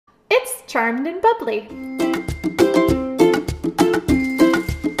Charmed and bubbly.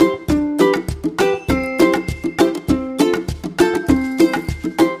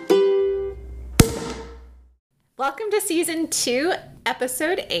 Welcome to Season 2,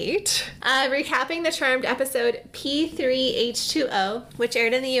 Episode 8. Recapping the Charmed episode P3H2O, which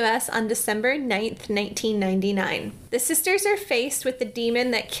aired in the US on December 9th, 1999. The sisters are faced with the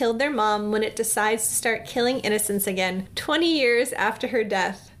demon that killed their mom when it decides to start killing innocents again, 20 years after her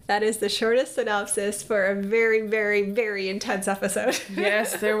death. That is the shortest synopsis for a very, very, very intense episode.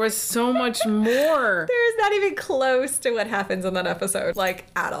 Yes, there was so much more. There's not even close to what happens in that episode, like,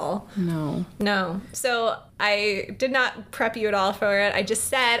 at all. No. So I did not prep you at all for it. I just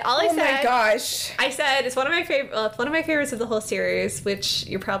said, Oh my gosh. I said it's one of my favorite. Well, it's one of my favorites of the whole series, which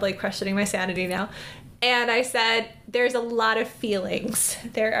you're probably questioning my sanity now. And I said, there's a lot of feelings.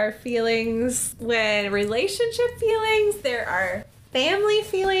 There are feelings relationship feelings. There are family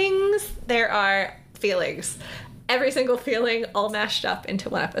feelings. There are feelings. Every single feeling all mashed up into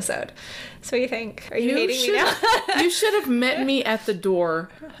one episode. So what do you think? Are you hating me now? You should have met me at the door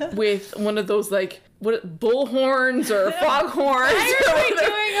with one of those, like, bullhorns or foghorns. Why are we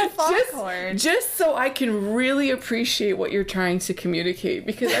doing a foghorn? Just so I can really appreciate what you're trying to communicate.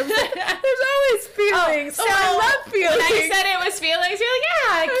 Because I was like, there's always feelings. So I love feelings. When I said it was feelings, you're like,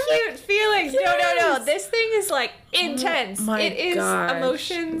 yeah, cute feelings. Yes. No. This thing is like intense. It is gosh.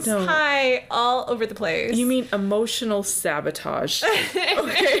 emotions high all over the place. You mean emotional sabotage.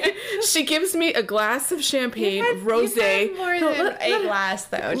 Okay. She gives me a glass of champagne, rosé. More than a glass,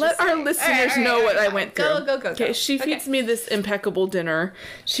 though. Let our listeners know what I went through. Go. Okay, she feeds me this impeccable dinner.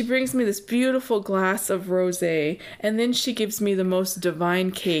 She brings me this beautiful glass of rosé, and then she gives me the most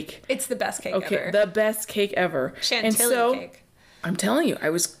divine cake. It's the best cake ever. Okay, the best cake ever. Chantilly cake. I'm telling you,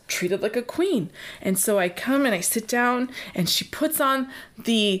 I was treated like a queen. And so I come and I sit down and she puts on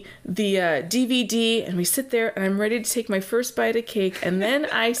the DVD and we sit there and I'm ready to take my first bite of cake. And then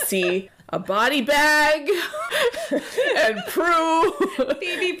I see a body bag and Prue.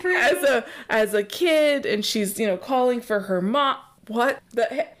 Baby Prue. As a kid, and she's, calling for her mom. What the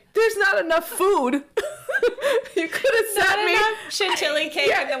heck? There's not enough food. You could have sent me enough chantilly cake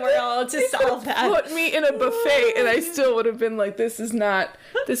in the world to solve that. Put me in a buffet, and I still would have been like, this was not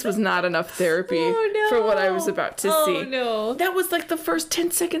enough therapy for what I was about to see. Oh no! That was like the first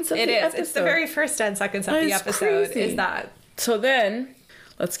 10 seconds of the episode. It's the very first 10 seconds of the episode. Crazy. Is that? So then,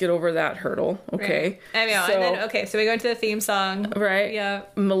 let's get over that hurdle, okay? Right. So we go into the theme song, right? Yeah,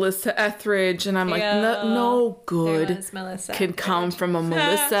 Melissa Etheridge, and I'm like, no good can come from a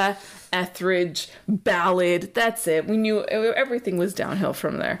Melissa Etheridge ballad. That's it. We knew everything was downhill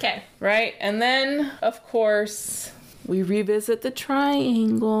from there. Okay. Right? And then, of course, we revisit the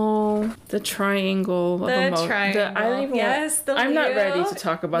triangle. The triangle. I don't even I'm not ready to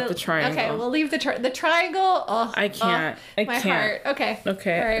talk about the triangle. Okay, we'll leave the triangle. Oh, I can't. My heart. Okay.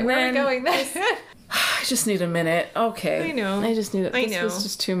 Okay. All right, where are we going then? I just need a minute. Okay. I know. I just need it. This was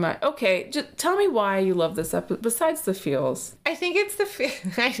just too much. Okay, just tell me why you love this episode, besides the feels. I think it's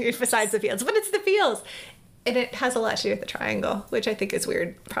besides the feels, but it's the feels. And it has a lot to do with the triangle, which I think is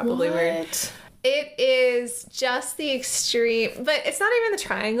weird. Probably weird. It is just the extreme, but it's not even the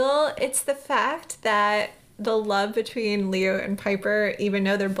triangle. It's the fact that the love between Leo and Piper, even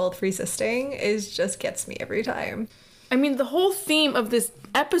though they're both resisting, just gets me every time. I mean, the whole theme of this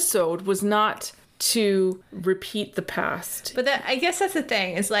episode was not to repeat the past. But I guess that's the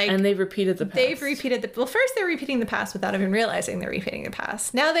thing. Is like, and they've repeated the past. First they're repeating the past without even realizing they're repeating the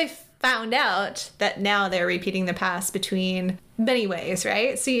past. Now they've found out that now they're repeating the past between many ways,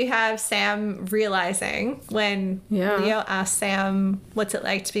 right? So you have Sam realizing when Leo asks Sam, what's it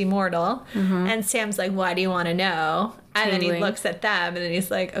like to be mortal? Mm-hmm. And Sam's like, why do you want to know? And then he looks at them and then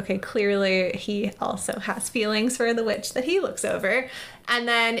he's like, okay, clearly he also has feelings for the witch that he looks over. And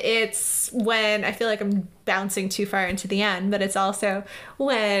then it's when, I feel like I'm bouncing too far into the end, but it's also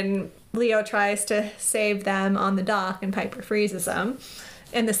when Leo tries to save them on the dock and Piper freezes them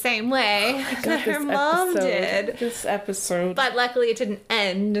in the same way that her mom did. This episode. But luckily it didn't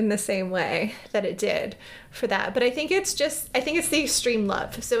end in the same way that it did for that. But I think it's the extreme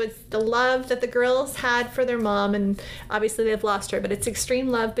love. So it's the love that the girls had for their mom, and obviously they've lost her, but it's extreme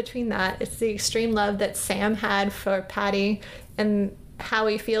love between that. It's the extreme love that Sam had for Patty and how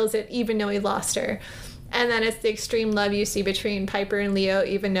he feels it even though he lost her. And then it's the extreme love you see between Piper and Leo,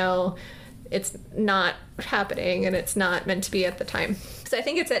 even though it's not happening and it's not meant to be at the time. So I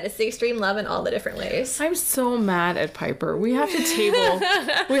think it's the extreme love in all the different ways. I'm so mad at Piper. We have to table.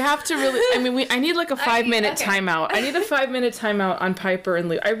 We have to really. I mean, I need like a 5-minute timeout. I need a 5-minute timeout on Piper and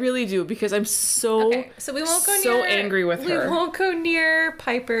Leo. I really do, because I'm so so we won't go so angry with her. We won't go near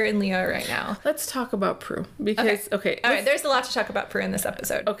Piper and Leo right now. Let's talk about Prue, because all right, there's a lot to talk about Prue in this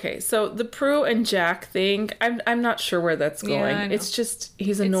episode. Okay, so the Prue and Jack thing, I'm not sure where that's going. Yeah, it's just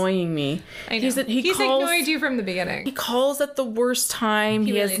he's annoying me. I know. He's ignored you from the beginning. He calls at the worst time.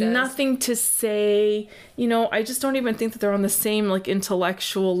 He really has does. nothing to say. You know, I just don't even think that they're on the same like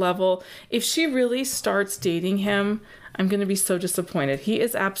intellectual level. If she really starts dating him, I'm going to be so disappointed. He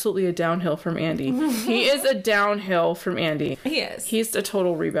is absolutely a downhill from Andy. He is a downhill from Andy. He is. He's a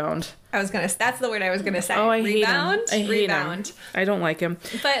total rebound. That's the word I was gonna say. Oh, I rebound. hate him. Rebound. Hate him. I don't like him.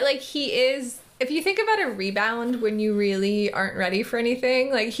 But like, he is. If you think about a rebound when you really aren't ready for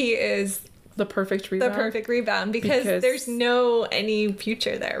anything, like, he is the perfect rebound. The perfect rebound, because there's no any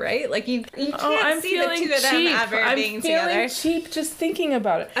future there, right? Like, you can't see the two of them ever being together. I'm feeling cheap just thinking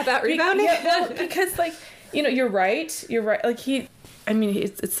about it. About rebounding? Because like, you know, you're right. Like,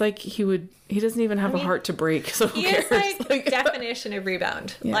 it's like he doesn't even have a heart to break, so who cares? He is like definition of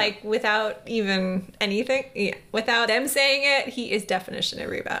rebound. Yeah. Like, without even anything, without them saying it, he is definition of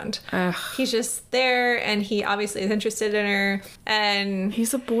rebound. Ugh. He's just there, and he obviously is interested in her, and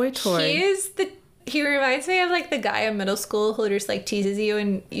he's a boy toy. He reminds me of like the guy in middle school who just like teases you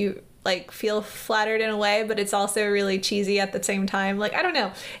and you like feel flattered in a way, but it's also really cheesy at the same time. Like, I don't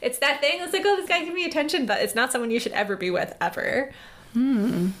know. It's that thing. It's like, oh, this guy give me attention, but it's not someone you should ever be with, ever.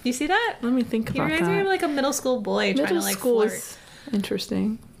 You see that? Let me think about that. He reminds me of like a middle school boy trying to like flirt. Is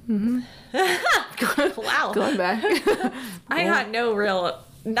interesting. Wow. Going back. I got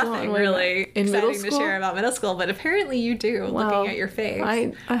nothing really exciting to share about middle school, but apparently you do, looking at your face.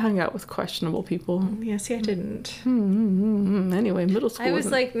 I hung out with questionable people. Yeah, see, I didn't. Anyway, middle school. I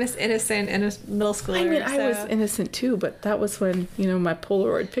was like Miss Innocent in a middle schooler. I mean, I was innocent too, but that was when, you know, my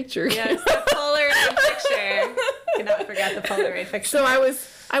Polaroid picture. Yes, the Polaroid picture. Cannot forget the Polaroid picture. So I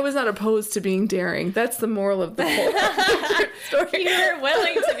was not opposed to being daring. That's the moral of the Polaroid story. You were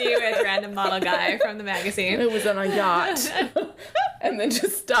willing to be with random model guy from the magazine. It was on a yacht. And then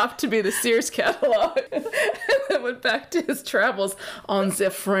just stopped to be the Sears catalog. And then went back to his travels on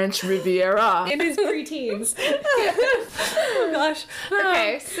the French Riviera. In his preteens. Oh gosh.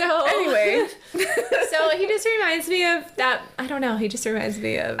 Okay, so anyway. So he just reminds me of that. I don't know. He just reminds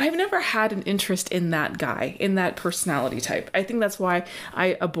me of. I've never had an interest in that guy, in that personality type. I think that's why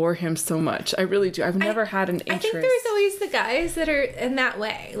I abhor him so much. I really do. I've never had an interest. I think there's always the guys that are in that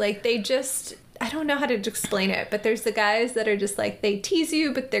way. Like, they just. I don't know how to explain it, but there's the guys that are just like, they tease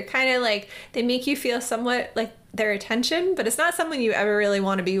you, but they're kind of like, they make you feel somewhat like their attention, but it's not someone you ever really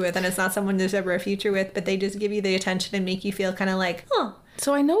want to be with, and it's not someone there's ever a future with, but they just give you the attention and make you feel kind of like, oh.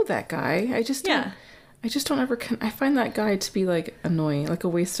 So I know that guy. I just don't ever, I find that guy to be like annoying, like a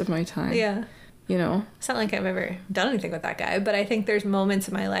waste of my time. Yeah. You know? It's not like I've ever done anything with that guy, but I think there's moments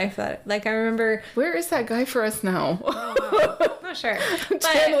in my life that, like, I remember... Where is that guy for us now? I'm not sure.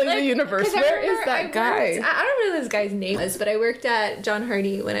 Channeling the universe. Where is that guy? I don't know what this guy's name is, but I worked at John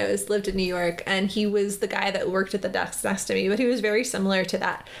Hardy when I lived in New York, and he was the guy that worked at the desk next to me, but he was very similar to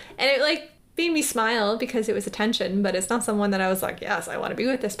that. And it, like, made me smile because it was attention, but it's not someone that I was like, yes, I want to be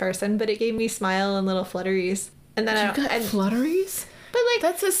with this person, but it gave me smile and little flutteries. And then flutteries? But like,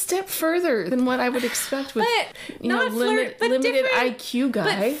 that's a step further than what I would expect with limited IQ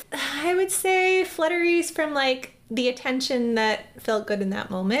guy. But I would say flutteries from like the attention that felt good in that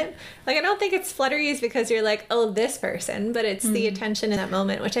moment. Like, I don't think it's flutteries because you're like, oh, this person, but it's the attention in that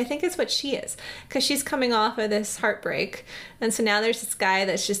moment, which I think is what she is, because she's coming off of this heartbreak, and so now there's this guy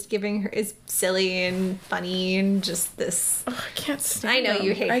that's just giving her, is silly and funny and just this. Oh, I can't stand. I know him.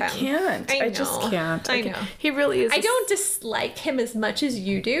 You hate him. I can't. I just can't. I know. He really is. I don't dislike him as much as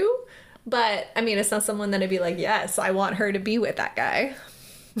you do, but I mean, it's not someone that I'd be like, yes, I want her to be with that guy.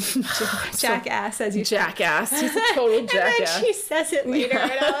 Jackass, as you jackass. He's a total jackass. And then she says it later,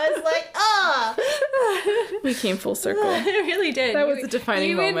 and I was like, ah. We came full circle. It really did. That was a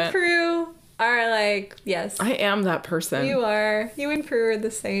defining moment. You and Prue are like, yes. I am that person. You are. You and Prue are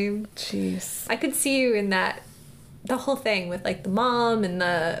the same. Jeez. I could see you in that, the whole thing with like the mom and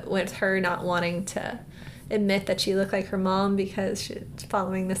with her not wanting to admit that she looked like her mom because she's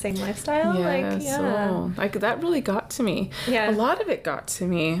following the same lifestyle. That really got to me. Yeah. A lot of it got to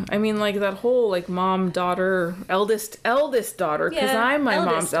me. I mean, like that whole like mom, daughter, eldest daughter, because I'm my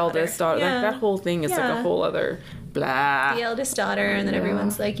mom's eldest daughter. Yeah. Like that whole thing is like a whole other blah. The eldest daughter, and then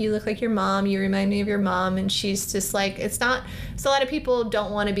everyone's like, you look like your mom, you remind me of your mom, and she's just like, it's not, so a lot of people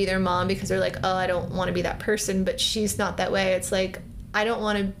don't want to be their mom because they're like, oh, I don't want to be that person, but she's not that way. It's like, I don't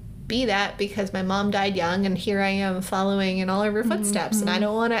want to be that because my mom died young, and here I am following in all of her footsteps, and I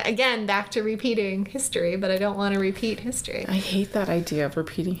don't want to, again, back to repeating history, but I don't want to repeat history. I hate that idea of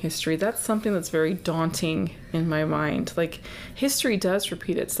repeating history. That's something that's very daunting in my mind. Like, history does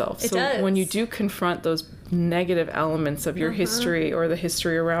repeat itself. It does. When you do confront those negative elements of your history or the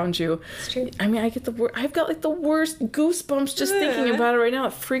history around you, It's true. I mean, I've got like the worst goosebumps just thinking about it right now.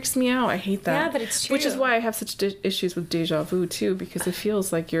 It freaks me out. I hate that. Yeah, but it's true. Which is why I have such issues with deja vu too, because it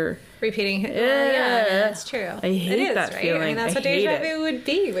feels like you're Repeating yeah, that's true. I hate that feeling. I mean, that's what deja vu would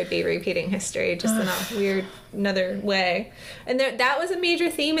be repeating history, just in a weird, another way. And that was a major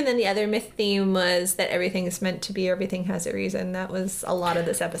theme, and then the other myth theme was that everything is meant to be, everything has a reason. That was a lot of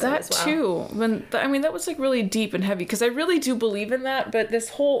this episode as well. That too. I mean, that was like really deep and heavy, because I really do believe in that, but this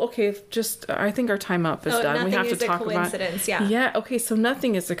whole, I think our time up is done. We have to talk about coincidence, yeah. Yeah, okay, so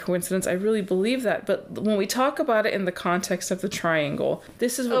nothing is a coincidence. I really believe that, but when we talk about it in the context of the triangle,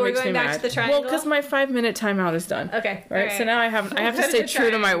 this is what makes me mad. Back to the triangle? Well, because my 5-minute timeout is done. Okay. Right? So now I have to stay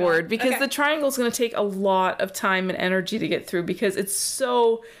true to my word, because the triangle is going to take a lot of time and energy to get through, because it's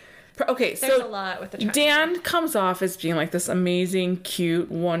so... Okay, There's a lot with the triangle. Dan comes off as being like this amazing,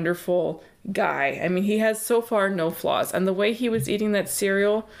 cute, wonderful guy. I mean, he has so far no flaws. And the way he was eating that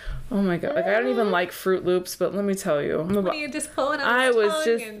cereal, oh my god. Like, I don't even like Fruit Loops, but let me tell you. What are you just pulling on I his was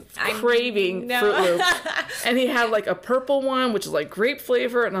tongue just craving Fruit Loops. And he had like a purple one, which is like grape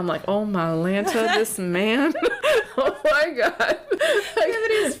flavor. And I'm like, oh my Lanta, this man. Oh my god.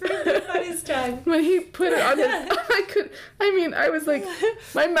 His Fruit Loop on his tongue. When he put it on his... I was like...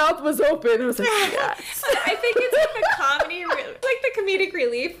 My mouth was open. I was like, yes. I think it's like a comedy, like the comedic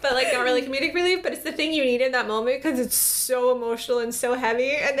relief, but like not really comedic relief, but it's the thing you need in that moment because it's so emotional and so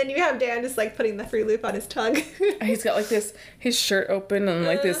heavy. And then you have Dan just like putting the Fruit Loop on his tongue. He's got like his shirt open and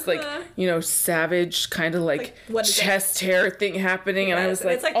like this like, savage kind of like chest hair thing happening. And I was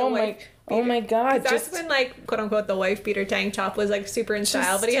like, oh my god. That's when like quote unquote the wife beater tank top was like super in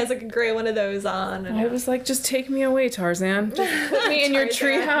style, but he has like a gray one of those on. And I was like, just take me away, Tarzan. Just put me in your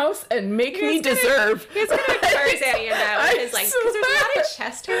treehouse and make me deserve. He's gonna Tarzan that with his like, because there's a lot of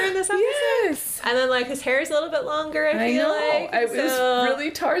chest hair in this episode. Yes. And then like his hair is a little bit longer, I feel like. It was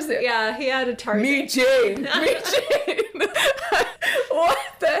really Tarzan. Yeah, he had a Tarzan. Me Jane. What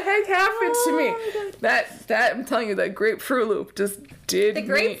the heck happened to me? That I'm telling you, that grapefruit loop just did the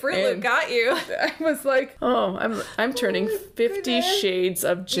grapefruit loop got you. I was like, oh, I'm turning 50 shades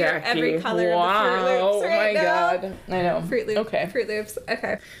of Jackie. Every color wow. of the Fruit Loops right now. God. I know. Fruit Loops. Okay. Fruit Loops.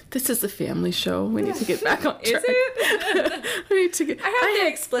 Okay. This is a family show. We need to get back on track. Is it? We need to get... I have the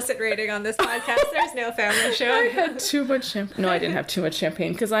explicit rating on this podcast. There's no family show. I had too much champagne. No, I didn't have too much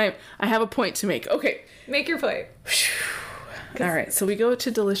champagne because I have a point to make. Okay. Make your point. All right, so we go to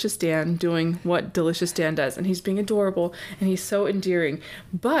Delicious Dan doing what Delicious Dan does, and he's being adorable, and he's so endearing,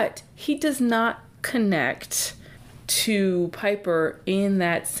 but he does not connect to Piper in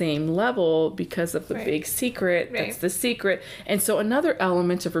that same level because of the big secret. That's the secret. And so another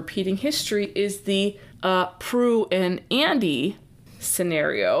element of repeating history is the Prue and Andy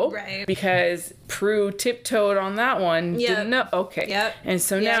scenario, right? Because Prue tiptoed on that one. Didn't know. Okay. Yep. And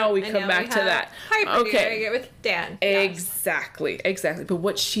so now we come back to that. Piper doing it with Dan. Exactly. But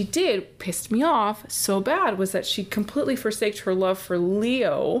what she did pissed me off so bad was that she completely forsaked her love for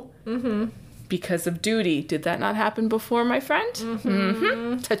Leo. Because of duty. Did that not happen before, my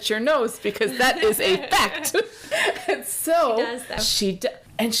friend? Touch your nose, because that is a fact. And so she does, though.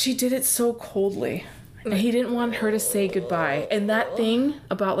 And she did it so coldly. And he didn't want her to say goodbye. And that thing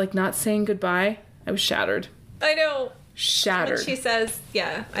about like not saying goodbye, I was shattered. I know. Shattered. When she says,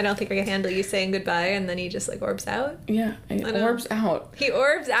 I don't think I can handle you saying goodbye, and then he just like orbs out. Yeah, orbs out. He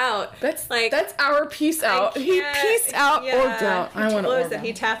orbs out. That's our peace out. He peaced out, orbed out. I want to orb out.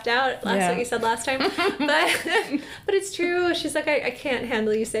 He tapped out. That's what you said last time. But it's true. She's like, I can't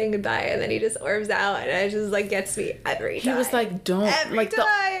handle you saying goodbye, and then he just orbs out, and it just like gets me every time. He was like,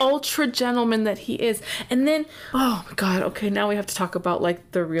 the ultra gentleman that he is. And then, oh my god, okay, now we have to talk about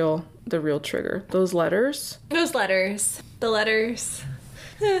like the real trigger. Those letters. The letters.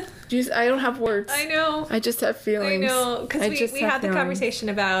 Jeez, I don't have words. I know. I just have feelings. I know. Because we had the conversation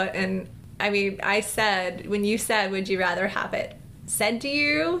about, and I mean, I said, when you said, would you rather have it said to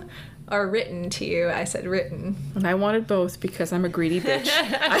you or written to you. I said written. And I wanted both because I'm a greedy bitch.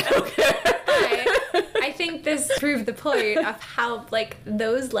 I don't care. I think this proved the point of how, like,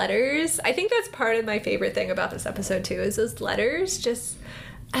 those letters, I think that's part of my favorite thing about this episode too, is those letters just,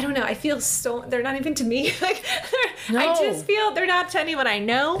 I don't know, I feel so, they're not even to me. Like, I just feel they're not to anyone I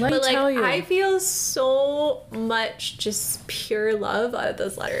know. Let me tell you. I feel so much just pure love out of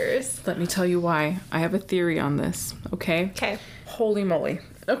those letters. Let me tell you why. I have a theory on this, okay? Okay. Holy moly.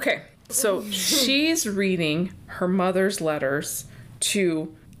 Okay. So she's reading her mother's letters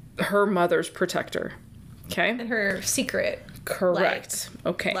to her mother's protector. Okay? And her secret. Correct. Like,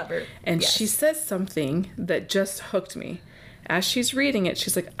 okay. Lover. And yes. she says something that just hooked me. As she's reading it,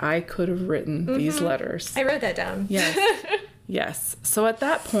 she's like, I could have written these letters. I wrote that down. Yes. Yes. So at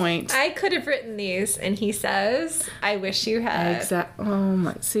that point, I could have written these, and he says, I wish you had. Oh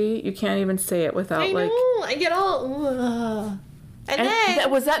my, see, you can't even say it without I know, I get all, And then,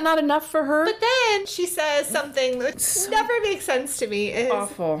 was that not enough for her? But then she says something that never makes sense to me. Is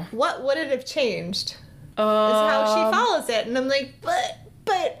awful. What would it have changed? Is how she follows it, and I'm like,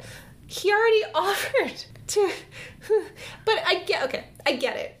 but he already offered to. But I get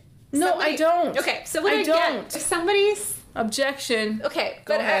it. No, I don't. Okay, so what I don't. get, if somebody's objection. Okay,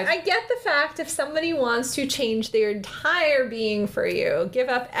 Go but ahead. I get the fact if somebody wants to change their entire being for you, give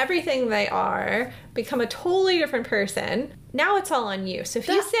up everything they are, become a totally different person, now it's all on you. So if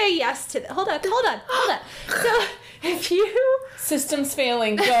you say yes to... Hold on. So if you... System's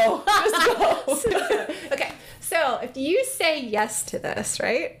failing. Go. Just go. Okay, so if you say yes to this,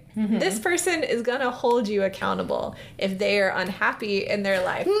 right? Mm-hmm. This person is going to hold you accountable if they are unhappy in their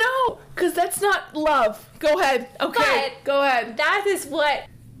life. No, because that's not love. Go ahead. Okay, but go ahead. That is what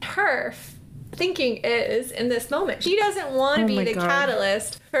her thinking is in this moment. She doesn't want to be the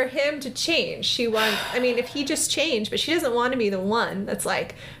catalyst for him to change. She wants, I mean, if he just changed, but she doesn't want to be the one that's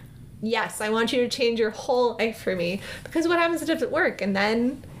like, yes, I want you to change your whole life for me. Because what happens if it doesn't work? And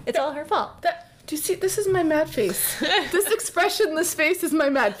then it's all her fault. Do you see? This is my mad face. This expression, this face is my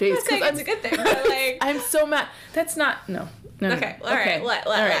mad face. I'm saying it's a good thing, but like... I'm so mad. That's not... No. Okay, all right. What?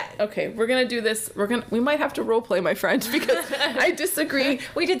 Okay, we're gonna do this. We might have to role play, my friend, because I disagree.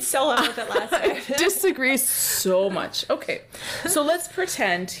 We did so well with it last time. I disagree so much. Okay, so let's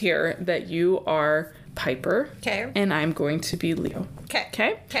pretend here that you are Piper. Okay. And I'm going to be Leo. Okay.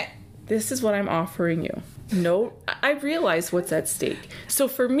 Okay? Okay. This is what I'm offering you. No, I realize what's at stake. So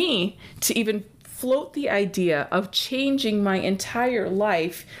for me to even float the idea of changing my entire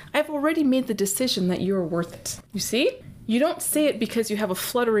life, I've already made the decision that you're worth it. You see? You don't say it because you have a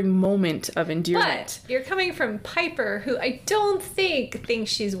fluttering moment of endearment. But you're coming from Piper, who I don't think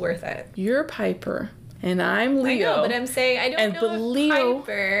thinks she's worth it. You're Piper, and I'm Leo. I know, but I'm saying I don't know if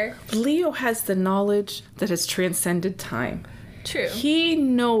Piper... Leo has the knowledge that has transcended time. True. He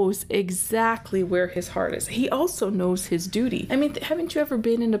knows exactly where his heart is. He also knows his duty. I mean, haven't you ever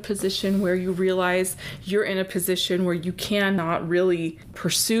been in a position where you realize you're in a position where you cannot really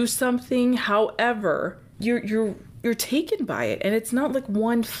pursue something? However, you're taken by it, and it's not like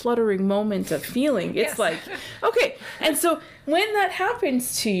one fluttering moment of feeling. It's like, okay. And so when that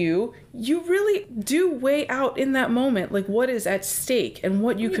happens to you, you really do weigh out in that moment, like what is at stake and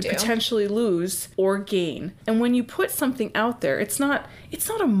what you could potentially lose or gain. And when you put something out there, it's not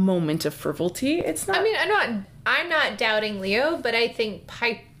a moment of frivolity. It's not. I mean, I'm not doubting Leo, but I think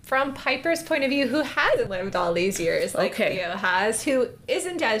from Piper's point of view, who hasn't lived all these years like Leo has, who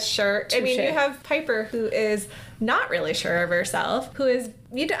isn't as sure. Touché. I mean, you have Piper, who is not really sure of herself, who is...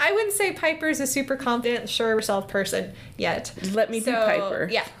 I wouldn't say Piper's a super confident, sure of herself person yet. Let me be Piper.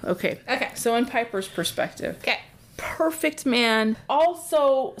 Yeah. Okay. So in Piper's perspective. Okay. Perfect man.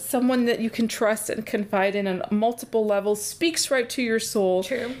 Also someone that you can trust and confide in on multiple levels. Speaks right to your soul.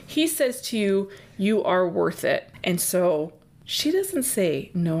 True. He says to you, you are worth it. And so she doesn't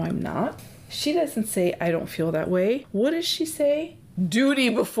say, no, I'm not. She doesn't say, I don't feel that way. What does she say? Duty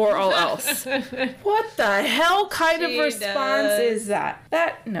before all else. What the hell kind of response is that?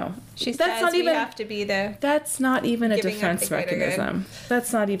 No. She that's says not even, we have to be there. That's not even a defense mechanism.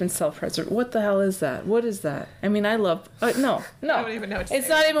 That's not even self-preservation. What the hell is that? What is that? I mean, I love... no. I don't even know what to It's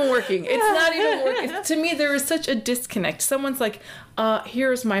say. not even working. It's not even working. To me, there is such a disconnect. Someone's like,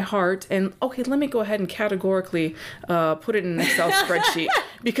 here's my heart, and okay, let me go ahead and categorically put it in an Excel spreadsheet,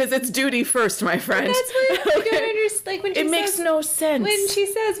 because it's duty first, my friend. But that's what I don't understand. Like when she it makes no sense. When she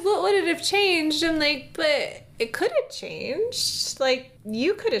says, what would it have changed? I'm like, but it could have changed. Like,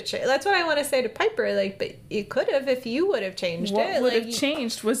 you could have changed. That's what I want to say to Piper. Like, but it could have if you would have changed it. What would like, have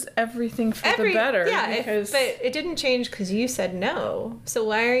changed was everything for the better. Yeah, but it didn't change because you said no. So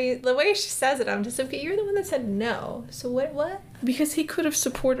why are you... The way she says it, I'm just like, you're the one that said no. So what? Because he could have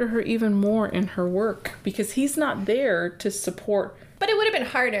supported her even more in her work. Because he's not there to support. But it would have been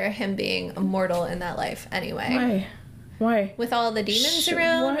harder, him being immortal in that life anyway. Why? With all the demons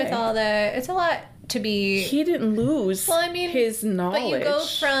around, with all the... It's a lot to be... He didn't lose his knowledge. But you go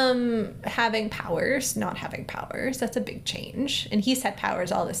from having powers, not having powers. That's a big change. And he's had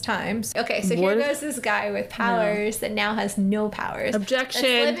powers all this time. Okay, so here goes this guy with powers that now has no powers. Objection.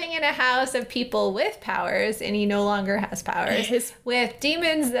 That's living in a house of people with powers, and he no longer has powers. With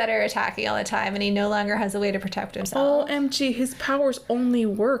demons that are attacking all the time, and he no longer has a way to protect himself. OMG, his powers only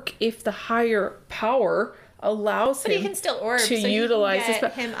work if the higher power allows him he can still orb, to so utilize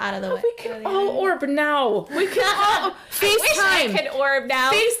him out of the way. We can all orb now. We can all FaceTime. I can orb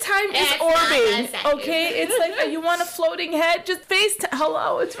now. FaceTime is orbing. Okay, it's like you want a floating head, just FaceTime.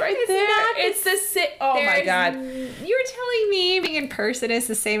 Hello, it's right there. It's the oh my god. You're telling me being in person is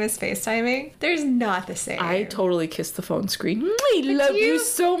the same as FaceTiming? There's not the same. I totally kiss the phone screen. I love you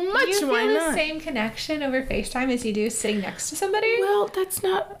so much. You Why feel not? the same connection over FaceTime as you do sitting next to somebody? Well, that's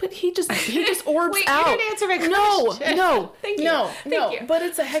not. But he just orbs Wait, out. You didn't answer my question. No. Thank you. No. But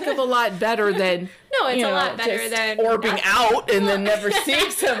it's a heck of a lot better than it's a lot better than orbing out and then never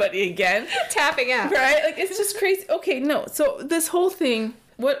seeing somebody again. Tapping out. Right? Like it's just crazy. Okay, no. So this whole thing,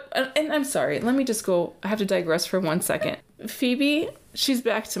 and I'm sorry, let me just go. I have to digress for 1 second. Phoebe, she's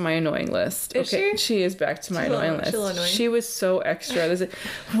back to my annoying list. Is okay, she is back to my annoying list. Annoying. She was so extra. There's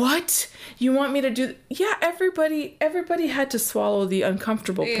what? You want me to do? Yeah, everybody had to swallow the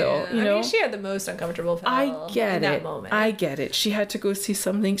uncomfortable pill. You know, I mean, she had the most uncomfortable pill. I get in it. That moment. I get it. She had to go see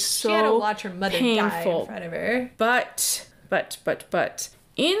something so she had to watch her mother painful. die in front of her. But.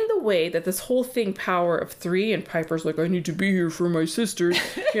 In the way that this whole thing, power of 3, and Piper's like, I need to be here for my sisters.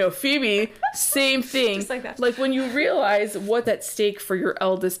 Phoebe, same thing. Just like that. Like when you realize what's at stake for your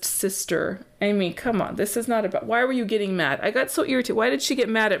eldest sister. I mean, come on. This is not about... Why were you getting mad? I got so irritated. Why did she get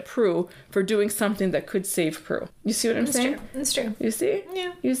mad at Prue for doing something that could save Prue? You see what I'm saying? It's true. You see?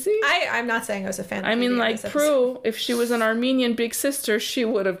 Yeah. You see? I'm not saying I was a fan of I mean, like, Prue, if she was an Armenian big sister, she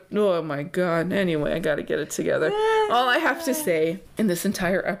would have... Oh, my God. Anyway, I got to get it together. All I have to say in this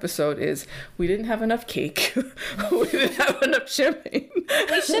entire episode is we didn't have enough cake. We didn't have enough champagne.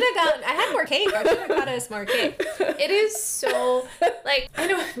 We should have gotten... I had more cake. I should have got us more cake. It is so... Like, I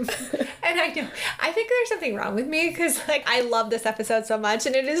know... And I think there's something wrong with me because, like, I love this episode so much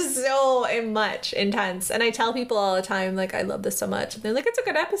and it is so much intense. And I tell people all the time, like, I love this so much. And they're like, it's a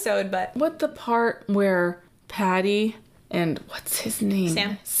good episode, but... What the part where Patty and what's his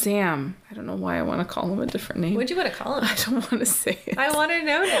name? Sam. I don't know why I want to call him a different name. What do you want to call him? I don't want to say it. I want to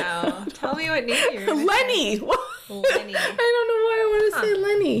know now. Tell me what name you're going to Lenny! Lenny. I don't know why I want to say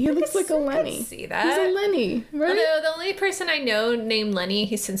Lenny. He looks like a Lenny. I can see that. He's a Lenny, right? Although the only person I know named Lenny,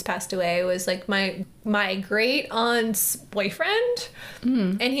 he's since passed away, was like my great aunt's boyfriend,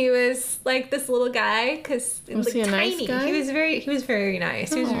 and he was like this little guy because Was like he a tiny. nice guy? He was very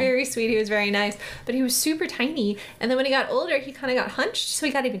nice. He was very sweet. He was very nice, but he was super tiny. And then when he got older, he kind of got hunched, so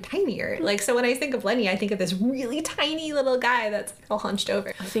he got even tinier. Like so, when I think of Lenny, I think of this really tiny little guy that's all hunched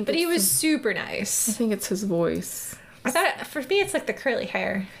over. But he was super nice. I think it's his voice. I thought for me, it's like the curly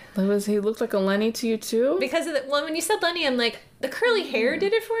hair. Was he look like a Lenny to you too? Because of when you said Lenny, I'm like, the curly hair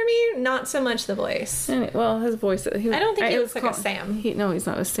did it for me, not so much the voice. Well, his voice. I don't think he looks like a Sam. No, he's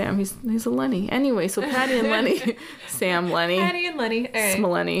not a Sam. He's a Lenny. Anyway, so Patty and Lenny, Sam, Lenny, Patty and Lenny, all right.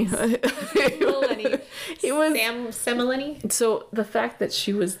 Smelenny. Lenny. He was Semelenny. So the fact that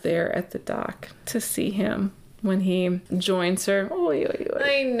she was there at the dock to see him when he joins her.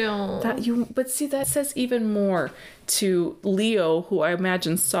 I know. But see, that says even more to Leo, who I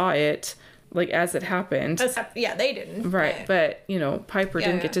imagine saw it, like, as it happened. Yeah, they didn't. Right, but, Piper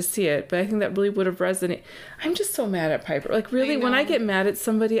didn't get to see it. But I think that really would have resonated. I'm just so mad at Piper. Like, really, when I get mad at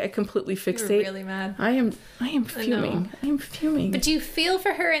somebody, I completely fixate. You're really mad. I am fuming. I am fuming. But do you feel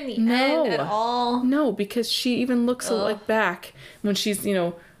for her in the end at all? No, because she even looks like back when she's,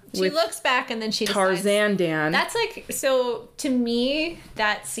 She looks back and then she Tarzan decides. Dan. That's like, so to me,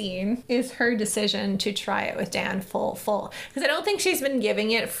 that scene is her decision to try it with Dan full. Because I don't think she's been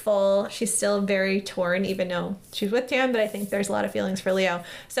giving it full. She's still very torn, even though she's with Dan, but I think there's a lot of feelings for Leo.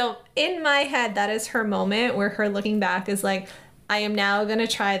 So in my head, that is her moment where her looking back is like, I am now going to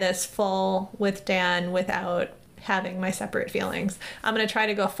try this full with Dan without having my separate feelings. I'm going to try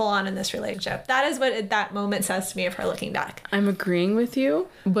to go full on in this relationship. That is what that moment says to me of her looking back. I'm agreeing with you,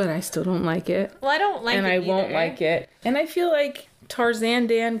 but I still don't like it. Well, I don't like it and I won't like it. And I feel like Tarzan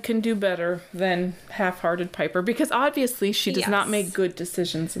Dan can do better than half-hearted Piper because obviously she does not make good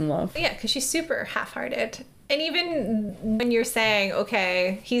decisions in love. Yeah, because she's super half-hearted. And even when you're saying,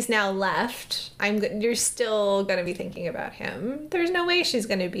 okay, he's now left, you're still going to be thinking about him. There's no way she's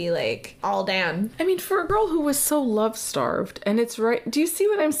going to be like all down. I mean, for a girl who was so love-starved, and it's right... Do you see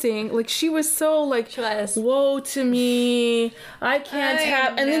what I'm saying? Like, she was so like, woe to me, I can't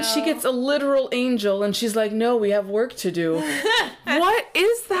have... And then she gets a literal angel, and she's like, no, we have work to do. What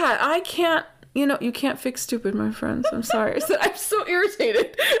is that? I can't... You know, you can't fix stupid, my friends. I'm sorry. I'm so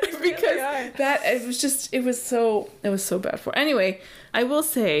irritated because it was so bad for. Anyway, I will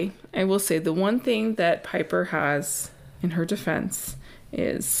say the one thing that Piper has in her defense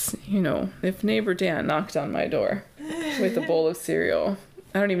is, you know, if neighbor Dan knocked on my door with a bowl of cereal,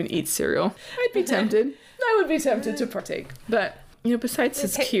 I don't even eat cereal, I'd be tempted. I would be tempted to partake. But, you know, besides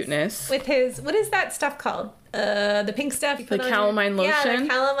his cuteness. With his, what is that stuff called? The pink stuff. The calamine lotion? Yeah, the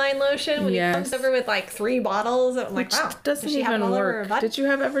calamine lotion. When he comes over with like 3 bottles. I'm like, wow. Doesn't even work. Did you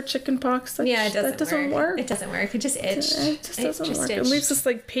have ever chicken pox? That doesn't work. It doesn't work. It just itched. It just doesn't work. It leaves this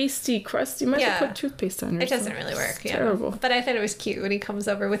like pasty, crusty. You might have to put toothpaste on yourself. It doesn't really work. It's terrible. But I thought it was cute when he comes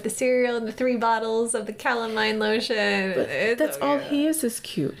over with the cereal and the 3 bottles of the calamine lotion. But that's all he is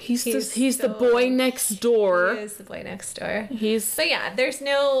cute. He's the boy next door. He is the boy next door. But yeah, there's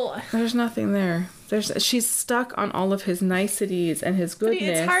nothing there. She's stuck on all of his niceties and his goodness. But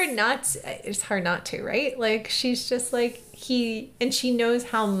it's hard not to, right? Like, she's just like, and she knows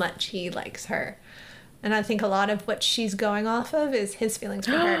how much he likes her. And I think a lot of what she's going off of is his feelings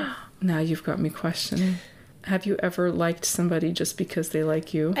for her. Now you've got me questioning. Have you ever liked somebody just because they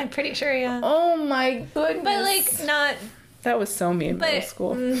like you? I'm pretty sure, yeah. Oh my goodness. But like, not... That was so me in middle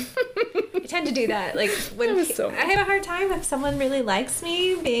school. I tend to do that. Like, when I have a hard time if someone really likes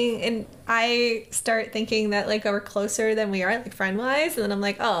me and I start thinking that like we're closer than we are, like friend-wise, and then I'm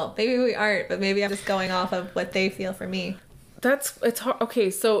like, oh, maybe we aren't, but maybe I'm just going off of what they feel for me. It's hard.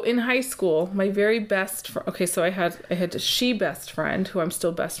 Okay, so in high school, my very best so I had a she best friend who I'm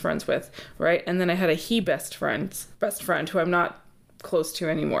still best friends with, right? And then I had a he best friend who I'm not close to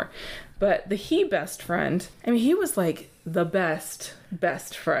anymore. But the he best friend, I mean, he was like the best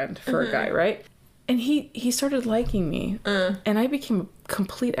friend for a guy, right? And he started liking me. And I became a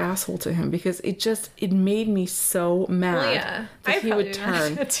complete asshole to him because it made me so mad that he would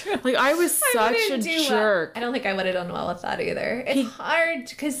turn. Like, I was such a jerk. I don't think I would have done well with that either. It's hard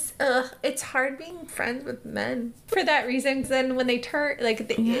because it's hard being friends with men for that reason. Then when they turn, like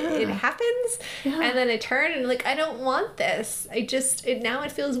it happens, and then it turn and like, I don't want this. Now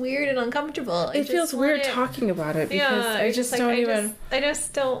it feels weird and uncomfortable. It feels weird talking about it because I just don't even. I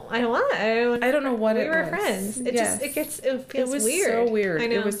don't want it. I don't know what it was. We were friends. It feels weird. So weird. I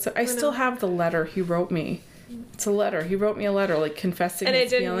know. It was I still have the letter he wrote me. It's a letter. He wrote me a letter, like, confessing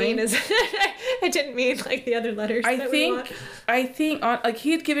his feelings. It didn't mean like the other letters. I think like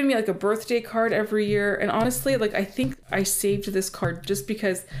he had given me like a birthday card every year, and honestly, like, I think I saved this card just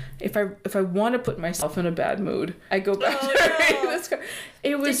because if I want to put myself in a bad mood, I go back to this card.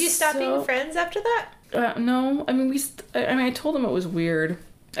 It was. Did you stop being friends after that? No. I mean, I told him it was weird.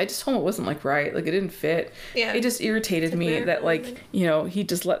 I just told him it wasn't like right. Like, it didn't fit. Yeah. It just irritated me that, like, you know, he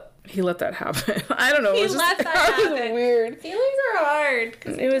let that happen. I don't know. He let that happen. It was weird. Feelings are hard.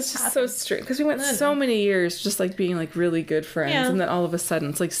 It was just so strange because we went so many years just like being like really good friends, and then all of a sudden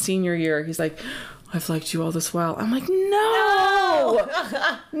it's like senior year. He's like, I've liked you all this while. I'm like, no.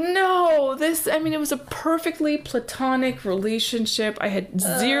 It was a perfectly platonic relationship. I had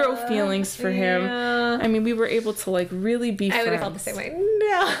zero feelings for him. I mean, we were able to like really be friends. I would have felt the same way.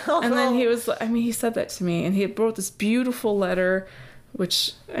 No. And then he said that to me, and he wrote this beautiful letter,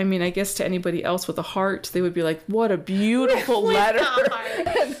 which, I mean, I guess to anybody else with a heart, they would be like, what a beautiful letter.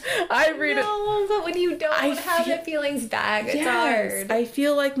 I read it. No, but when you don't have the feelings back, it's hard. I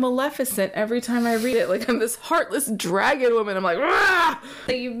feel like Maleficent every time I read it. Like, I'm this heartless dragon woman. I'm like, ah!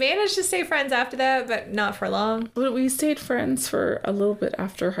 So you managed to stay friends after that, but not for long. We stayed friends for a little bit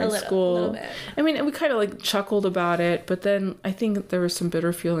after high school. A little bit. I mean, we kind of like chuckled about it, but then I think there were some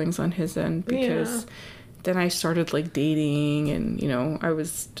bitter feelings on his end because... Yeah. Then I started like dating, and you know, I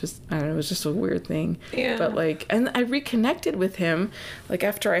was just, I don't know, it was just a weird thing. Yeah. But like, and I reconnected with him like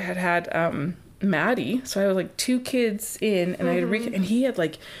after I had Maddie. So I was like 2 kids in, and I had and he had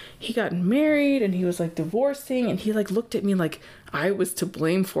like, he got married and he was like divorcing, and he like looked at me like I was to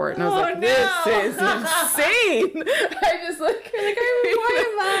blame for it, and I was like, this is insane. I just like, you're like, why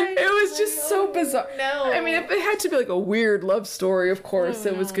am I? It was just so bizarre. No. I mean, if it had to be like a weird love story, of course,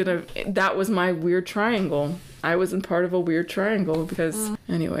 that was my weird triangle. I wasn't part of a weird triangle because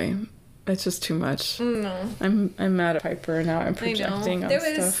anyway. It's just too much. No. I'm mad at Piper, and now I'm projecting on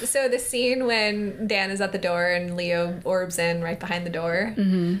stuff. So the scene when Dan is at the door and Leo orbs in right behind the door,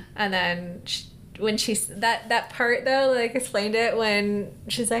 and then when she's that part though, like explained it when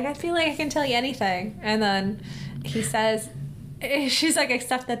she's like, I feel like I can tell you anything, and then he says, she's like,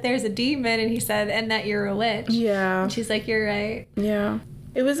 except that there's a demon, and he said, and that you're a witch. Yeah. And she's like, you're right. Yeah.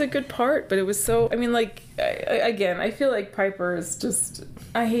 It was a good part, but it was so, I mean, like, again, I feel like Piper is just,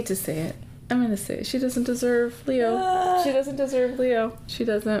 I hate to say it. I'm going to say it. She doesn't deserve Leo. She doesn't deserve Leo. She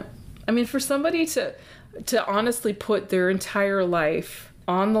doesn't. I mean, for somebody to honestly put their entire life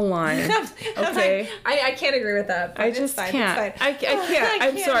on the line, okay? I can't agree with that. I just can't. I can't.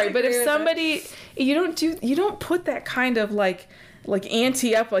 I'm sorry, but if somebody, you don't put that kind of like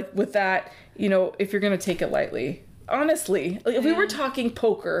ante up like with that, you know, if you're going to take it lightly. Honestly, like if we were talking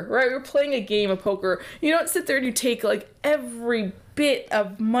poker, right? We were playing a game of poker. You don't sit there and you take like every bit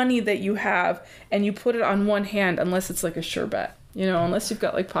of money that you have and you put it on one hand unless it's like a sure bet, you know, unless you've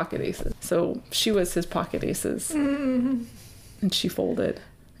got like pocket aces. So she was his pocket aces. Mm-hmm. And she folded.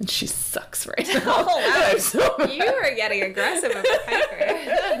 And she sucks right now. Oh, wow. You are getting aggressive about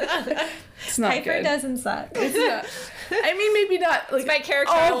Piper. It's not Piper good. doesn't suck. It's not. I mean, maybe not. Like, my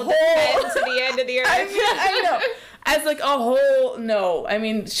character will defend to the end of the earth. I know. As like a whole, no. I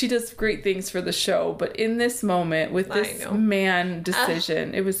mean, she does great things for the show, but in this moment with this man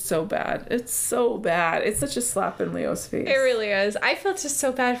decision, it was so bad. It's so bad. It's such a slap in Leo's face. It really is. I felt just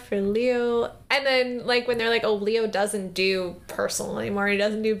so bad for Leo. And then, like, when they're like, oh, Leo doesn't do personal anymore. He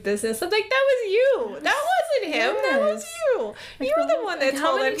doesn't do business. I'm like, that was you. That wasn't him. Yes. That was you. You were the one that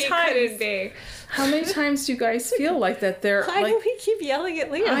told him he couldn't be. How many times do you guys feel like that they're Why do we keep yelling at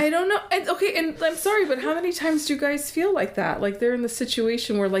Leo? I don't know. And, okay, and I'm sorry, but how many times do you guys feel like that? Like they're in the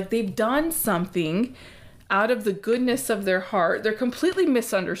situation where like they've done something out of the goodness of their heart. They're completely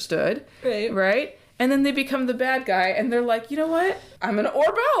misunderstood. Right? And then they become the bad guy and they're like, you know what? I'm going to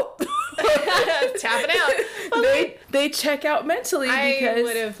orb out. Tap it out. Well, they check out mentally because I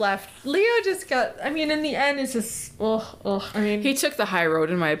would have left. Leo just got, I mean, in the end, it's just, I mean. He took the high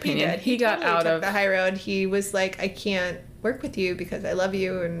road, in my opinion. He got totally out took of the high road. He was like, I can't work with you because I love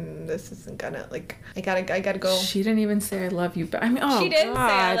you and this isn't gonna, like, I gotta go. She didn't even say I love you back. I mean, she didn't say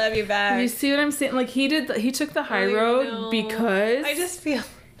I love you back. You see what I'm saying? Like, he took the high road because I just feel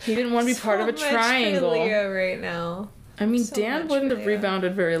he didn't want to be part of a triangle. For Leo right now. I mean, so Dan wouldn't have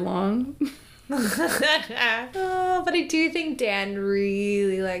rebounded very long. Oh, but I do think Dan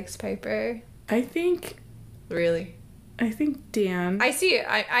really likes Piper. I think Dan. I see it.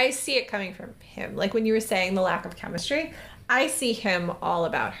 I see it coming from him. Like when you were saying the lack of chemistry, I see him all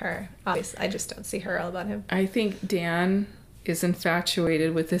about her. Obviously, I just don't see her all about him. I think Dan is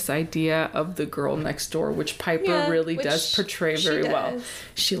infatuated with this idea of the girl next door, which Piper really does portray very well.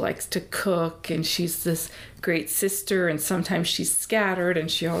 She likes to cook and she's this great sister and sometimes she's scattered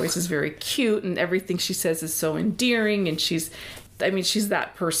and she always is very cute and everything she says is so endearing and she's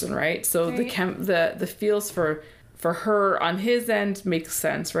that person, right? So the feels for her on his end makes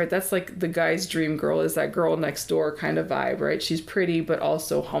sense, right? That's like the guy's dream girl is that girl next door kind of vibe, right? She's pretty but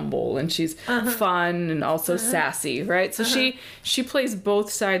also humble and she's fun and also sassy, right? So she plays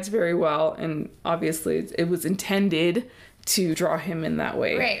both sides very well and obviously it was intended to draw him in that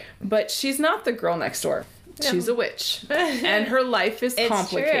way. Right. But she's not the girl next door. No. She's a witch. And her life is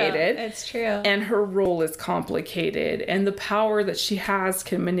complicated. It's true. And her role is complicated. And the power that she has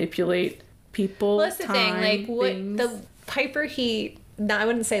can manipulate people. Well, that's the thing. Like, what the Piper I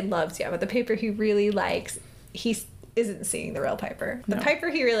wouldn't say loves yet, but the Piper he really likes, he isn't seeing the real Piper. The Piper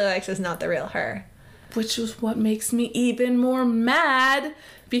he really likes is not the real her. Which is what makes me even more mad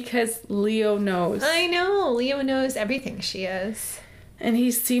because Leo knows. I know. Leo knows everything she is. And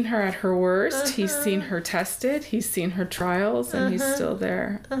he's seen her at her worst. He's seen her tested. He's seen her trials, and he's still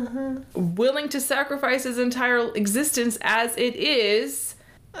there. Willing to sacrifice his entire existence as it is.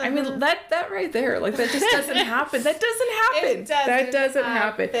 I mean, that right there, like, that just doesn't happen. That doesn't happen. That doesn't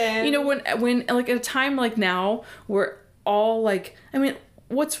happen. You know, when like, at a time like now, where all, like, I mean,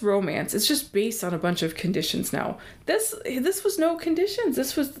 what's romance? It's just based on a bunch of conditions now. This was no conditions.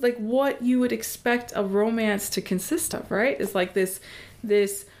 This was like what you would expect a romance to consist of, right? It's like this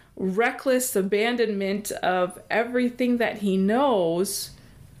reckless abandonment of everything that he knows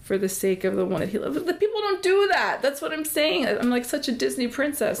for the sake of the one that he loves. The people don't do that. That's what I'm saying. I'm like such a Disney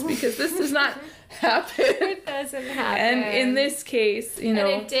princess because this does not happen. It doesn't happen. And in this case, you know.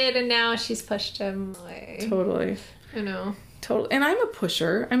 And it did, and now she's pushed him away. Totally. I know. Totally. And I'm a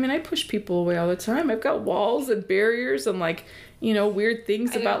pusher. I mean, I push people away all the time. I've got walls and barriers and, like, you know, weird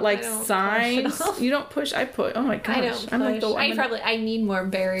things about, like, signs. You don't push. I push. Oh my gosh. I don't push. I'm like I need more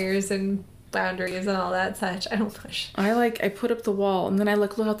barriers and boundaries and all that such. I don't push. I put up the wall and then I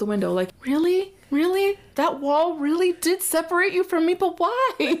look out the window like, really? that wall really did separate you from me, but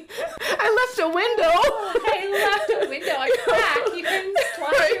why? I left a window. I left a window, a crack. You can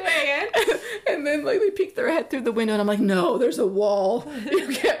slide your way in. And then like they peek their head through the window, and I'm like, no, there's a wall.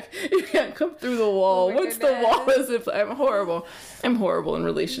 You can't come through the wall. Oh Once the wall is, if I'm horrible in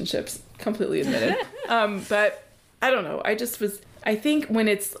relationships, completely admitted. But I don't know. I think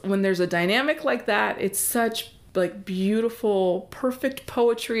when there's a dynamic like that, it's such like beautiful, perfect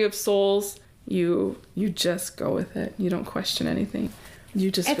poetry of souls. You just go with it. You don't question anything.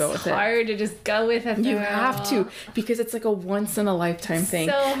 You just go with it. It's hard to just go with it. You have to, because it's like a once in a lifetime thing.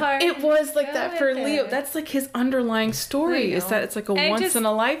 So hard. It was like that for Leo. That's like his underlying story, is that it's like a once in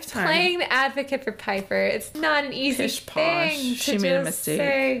a lifetime. Playing the advocate for Piper, it's not an easy Pish posh. thing. She made a mistake.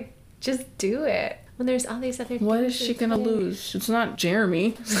 Say, just do it. When there's all these other things. What is she gonna lose? It's not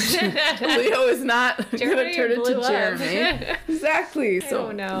Jeremy. Leo is not gonna turn into Jeremy. Exactly. So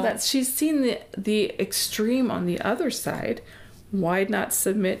don't know. She's seen the extreme on the other side. Why not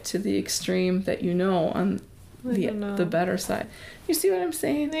submit to the extreme that you know on the better side? You see what I'm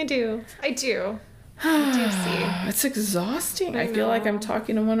saying? I do. I do see. It's exhausting. I feel like I'm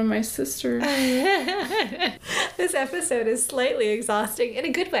talking to one of my sisters. This episode is slightly exhausting in a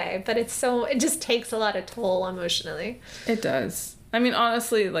good way, but it just takes a lot of toll emotionally. It does. I mean,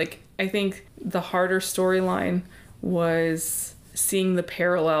 honestly, like, I think the harder storyline was seeing the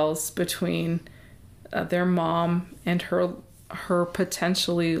parallels between their mom and her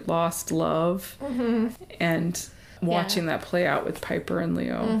potentially lost love, and watching that play out with Piper and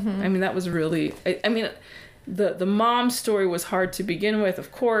Leo. I mean, that was really, I mean, the mom story was hard to begin with,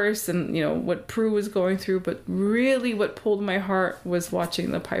 of course, and you know what Prue was going through, but really what pulled my heart was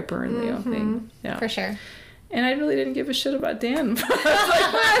watching the Piper and Leo thing. Yeah, for sure. And I really didn't give a shit about Dan.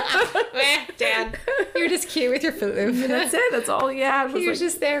 Dan, you're just cute with your Fruit Loop. That's it. That's all he had. He was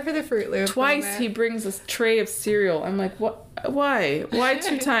just there for the Fruit Loop. Twice he brings a tray of cereal. I'm like, what? Why? Why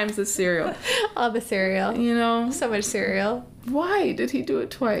 2 times the cereal? All the cereal. You know? So much cereal. Why did he do it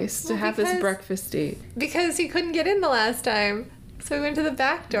twice to have his breakfast date? Because he couldn't get in the last time. So we went to the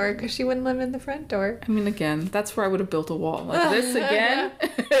back door because she wouldn't let him in the front door. I mean, again, that's where I would have built a wall. Like this again?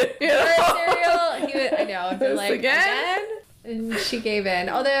 Cereal. I know. This like, again? And she gave in.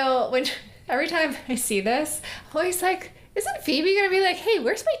 Although, every time I see this, I'm always like, isn't Phoebe going to be like, hey,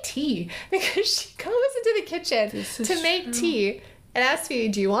 where's my tea? Because she goes into the kitchen to make tea and asks Phoebe,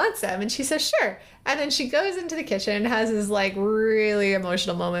 do you want some? And she says, sure. And then she goes into the kitchen and has this like really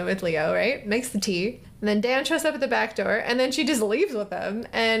emotional moment with Leo, right? Makes the tea. And then Dan shows up at the back door, and then she just leaves with him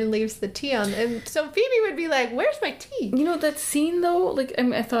and leaves the tea on. And so Phoebe would be like, where's my tea? You know, that scene, though, like, I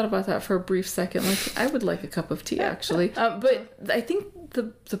mean, I thought about that for a brief second. Like, I would like a cup of tea, actually. But I think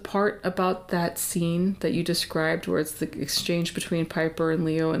the part about that scene that you described, where it's the exchange between Piper and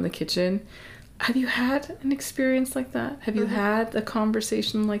Leo in the kitchen, have you had an experience like that? Have you had a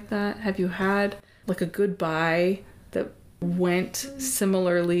conversation like that? Have you had, like, a goodbye that went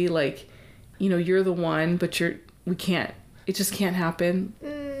similarly, like, you know, you're the one, but it just can't happen.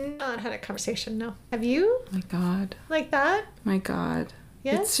 Not had a conversation, no. Have you? My God. Like that? My God.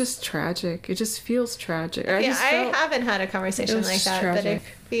 Yes? It's just tragic. It just feels tragic. I haven't had a conversation like that, tragic. But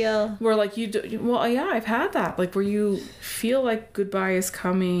I feel... Where, like, I've had that. Like, where you feel like goodbye is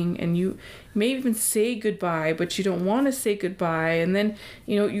coming, and you may even say goodbye, but you don't want to say goodbye. And then,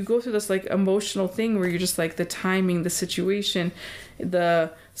 you know, you go through this, like, emotional thing where you're just, like, the timing, the situation,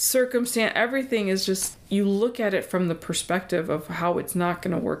 the circumstance, everything is just, you look at it from the perspective of how it's not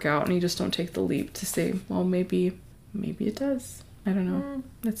going to work out, and you just don't take the leap to say, well, maybe it does. I don't know.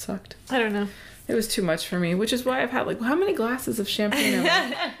 It sucked. I don't know. It was too much for me, which is why I've had, like, how many glasses of champagne?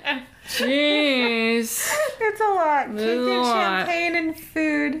 Jeez. It's a lot. Cake and champagne and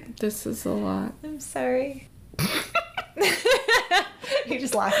food. This is a lot. I'm sorry. You're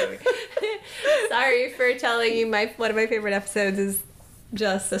just laughing. Sorry for telling you one of my favorite episodes is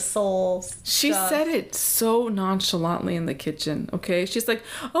just a soul stuff. She said it so nonchalantly in the kitchen, okay? She's like,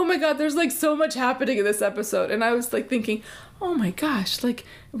 oh my God, there's like so much happening in this episode. And I was like thinking, oh my gosh, like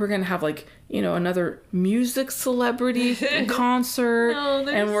we're going to have like, you know, another music celebrity concert.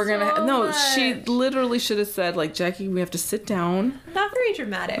 And we're going to, she literally should have said like, Jackie, we have to sit down. Not very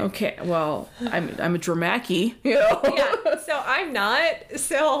dramatic. Okay, well, I'm a dramacky, you know? Yeah, so I'm not.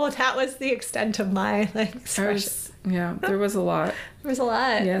 So that was the extent of my like expression. Yeah, there was a lot. There was a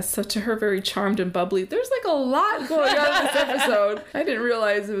lot. Yes, so to her, very charmed and bubbly. There's like a lot going on in this episode. I didn't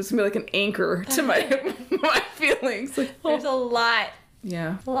realize it was gonna be like an anchor to my feelings. Like, There's a lot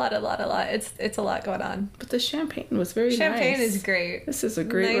Yeah. A lot. It's a lot going on. But the champagne was very nice. Champagne is great. This is a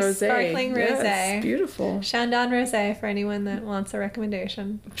great nice rosé. Sparkling rosé. Yes, beautiful. Shandon rosé for anyone that wants a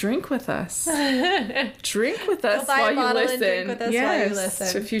recommendation. Drink with us. Drink with us buy a while you bottle listen. and drink with us while you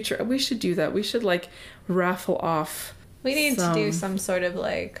listen. To future. We should do that. We should like raffle off. We need to do some sort of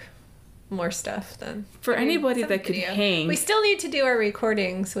like more stuff then. For anybody that could hang. We still need to do our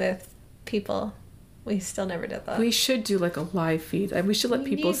recordings with people. We still never did that. We should do like a live feed. We should let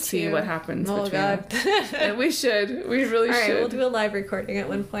people see what happens between us. And we should. We really should. All right, we'll do a live recording at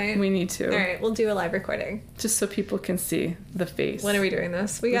one point. We need to. All right, we'll do a live recording. Just so people can see the face. When are we doing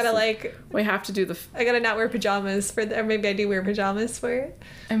this? We gotta like... We have to do the... I gotta not wear pajamas for... Or maybe I do wear pajamas for it.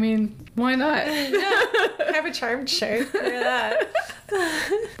 I mean, why not? I have a charmed shirt for that.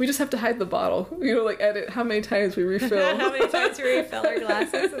 We just have to hide the bottle. You know, like edit how many times we refill. How many times we refill our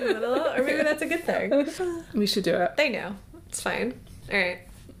glasses in the middle. Or maybe that's a good thing. We should do it. They know. It's fine. All right.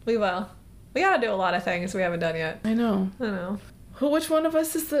 We will. We gotta do a lot of things we haven't done yet. I know. Well, which one of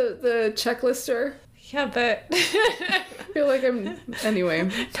us is the checklister? Yeah, but... I feel like I'm... Anyway.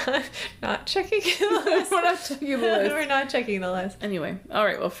 Not checking the list. We're not checking the list. We're not checking the list. Anyway. All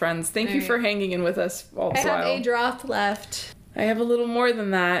right, well, friends, thank you for hanging in with us all this while. I have a drop left. I have a little more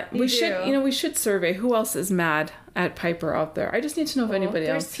than that. We should survey who else is mad at Piper out there. I just need to know if anybody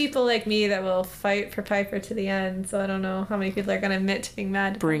else. There's people like me that will fight for Piper to the end, so I don't know how many people are going to admit to being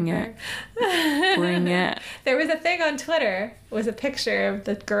mad. Bring it. Bring it. There was a thing on Twitter. It was a picture of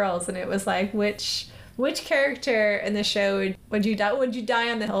the girls, and it was like, which character in the show would you die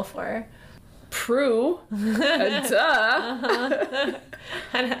on the hill for? Prue. Duh.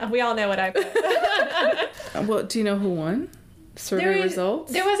 And we all know what I put. Well, do you know who won? Survey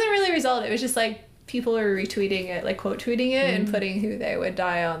results? There wasn't really a result. It was just like people were retweeting it, like quote tweeting it, and putting who they would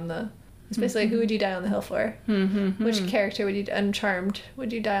die on the... It's basically who would you die on the hill for? Which character Uncharmed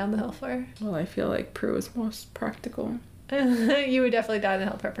would you die on the hill for? Well, I feel like Prue is most practical. You would definitely die on the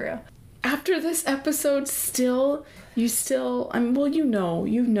hill for Prue. After this episode, you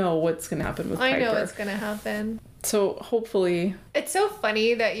know what's gonna happen with Piper. I know what's gonna happen. So hopefully... It's so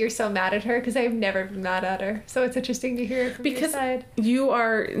funny that you're so mad at her, because I've never been mad at her. So it's interesting to hear it from your side. You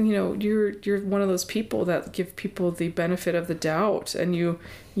are, you're one of those people that give people the benefit of the doubt, and you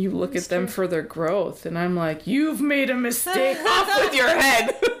look at them for their growth, and I'm like, you've made a mistake. Off with your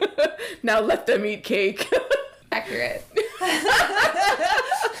head. Now let them eat cake. Accurate.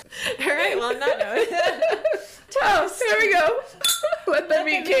 All right, well, on that note. Toast. Here we go. Let them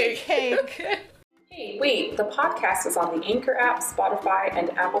eat cake. Hey, wait, the podcast is on the Anchor app, Spotify, and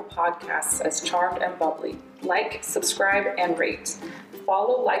Apple Podcasts as Charmed and Bubbly. Like, subscribe, and rate.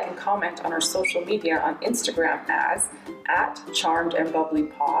 Follow, like, and comment on our social media on Instagram as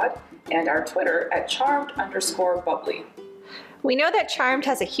 @CharmedAndBubblyPod and our Twitter @Charmed_Bubbly. We know that Charmed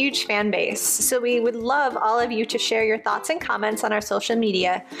has a huge fan base, so we would love all of you to share your thoughts and comments on our social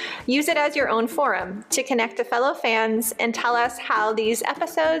media. Use it as your own forum to connect to fellow fans and tell us how these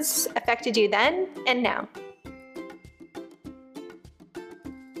episodes affected you then and now.